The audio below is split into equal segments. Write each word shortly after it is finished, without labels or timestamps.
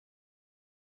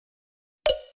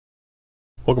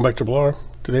Welcome back to Blar.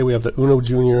 Today we have the Uno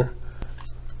Junior,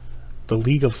 the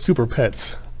League of Super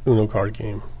Pets Uno card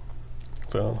game.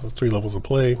 So there's 3 levels of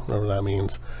play, whatever that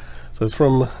means. So it's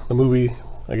from the movie,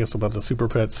 I guess, about the super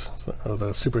pets, or the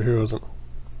superheroes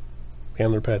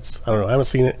and their pets. I don't know, I haven't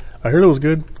seen it. I heard it was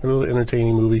good, a really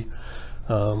entertaining movie,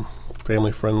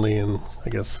 family friendly, and I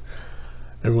guess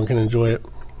everyone can enjoy it.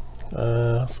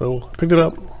 So I picked it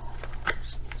up,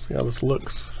 see how this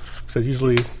looks. So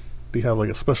usually they have like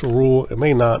a special rule. It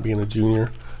may not be in a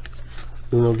junior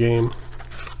Uno game.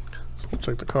 So we'll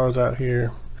check the cards out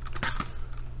here.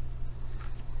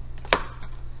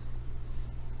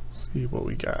 See what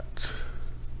we got.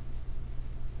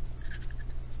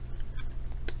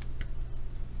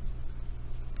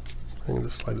 I can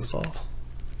just slide this off.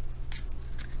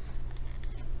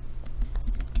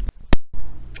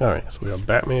 Alright, so we have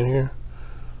Batman here.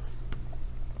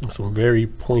 Some very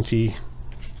pointy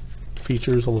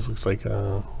features, almost looks like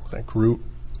Groot.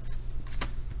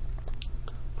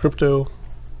 Crypto,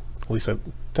 at least I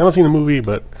haven't seen the movie,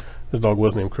 but his dog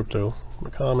was named Crypto in the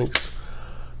comics.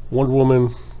 Wonder Woman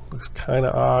looks kind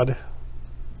of odd,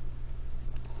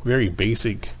 very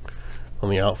basic on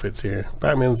the outfits here.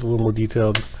 Batman's a little more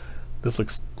detailed. This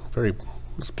looks very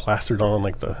just plastered on,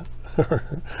 like the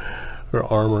her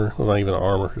armor, well, not even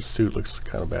armor, her suit looks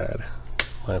kind of bad in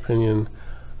my opinion.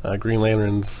 Green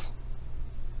Lantern's,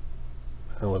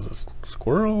 was this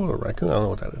squirrel or raccoon? I don't know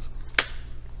what that is.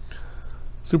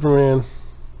 Superman,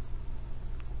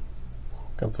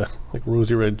 got the like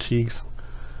rosy red cheeks.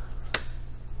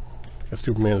 Guess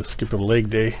Superman is skipping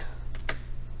leg day.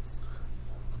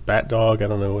 Bat dog, I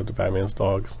don't know what the Batman's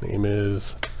dog's name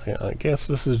is. I guess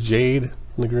this is Jade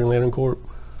from the Green Lantern Corps.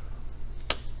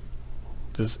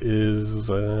 This is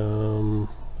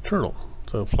turtle.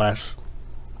 So Flash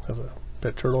has a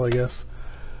pet turtle, I guess.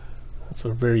 It's a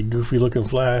very goofy looking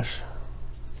Flash.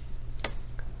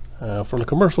 From the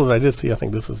commercials I did see, I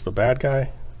think this is the bad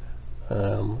guy. I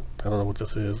don't know what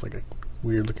this is, like a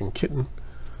weird looking kitten.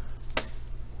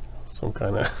 Some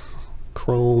kind of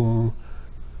chrome.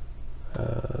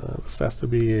 This has to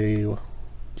be a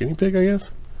guinea pig, I guess.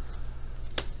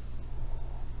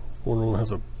 One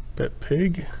has a pet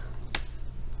pig.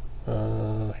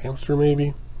 Hamster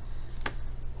maybe.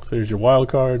 So here's your wild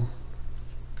card.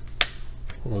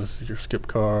 Well, this is your skip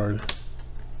card.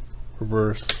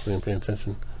 Reverse, didn't pay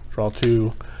attention. Draw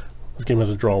 2. This game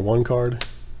has a draw 1 card.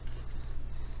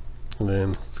 And then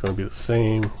it's going to be the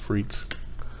same for each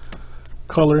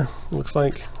color, it looks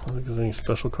like. I don't think there's any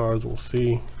special cards, we'll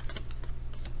see.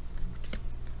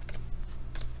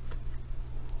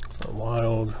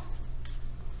 Wild.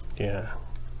 Yeah.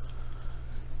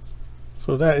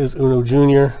 So that is Uno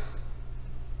Junior.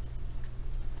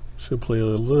 Should play a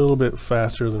little bit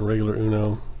faster than regular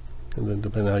Uno, and then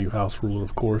depending on how you house rule it,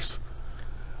 of course.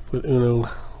 With Uno,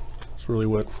 it's really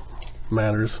what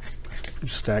matters. You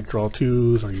stack draw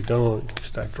 2s or you don't. You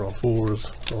stack draw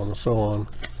 4s, so on and so on.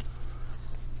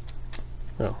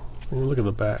 Now, look at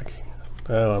the back.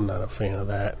 Oh, I'm not a fan of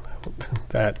that.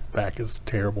 That back is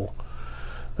terrible.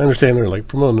 I understand they're like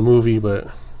promoting the movie, but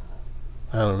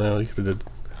I don't know. You could have did.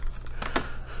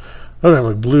 I would have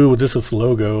like blue with just this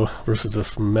logo versus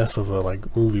this mess of a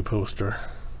like movie poster.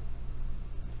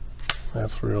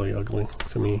 That's really ugly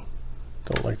to me.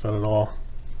 Don't like that at all.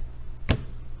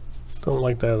 Don't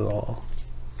like that at all.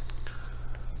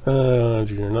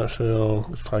 Junior nutshell.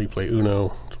 This is how you play Uno.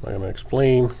 That's what I'm going to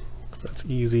explain. That's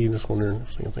easy. Just wondering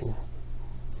if there's anything.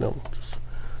 No, just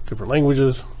different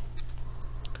languages.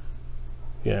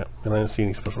 Yeah, and I didn't see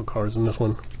any special cards in this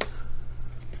one.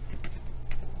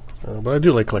 But I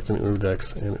do like collecting Uno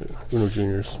decks, and Uno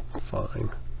Junior's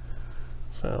fine.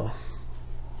 So,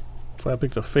 if I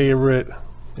picked a favorite,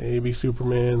 maybe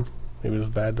Superman, maybe this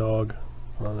Bad Dog,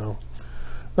 I don't know.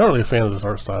 Not really a fan of this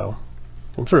art style.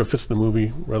 I'm sure it fits the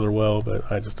movie rather well, but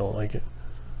I just don't like it.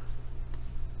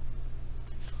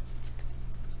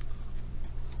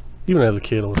 Even as a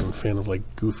kid, I wasn't a fan of like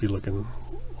goofy looking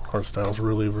art styles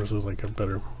really versus like a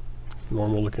better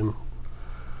normal looking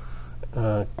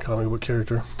comic book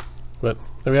character. But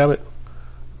there we have it.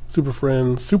 Super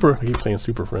Friends, I keep saying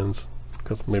Super Friends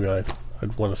because maybe I'd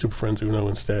want a Super Friends Uno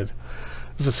instead.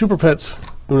 This is Super Pets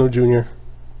Uno Junior.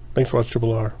 Thanks for watching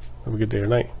Triple R. Have a good day or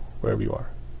night wherever you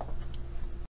are.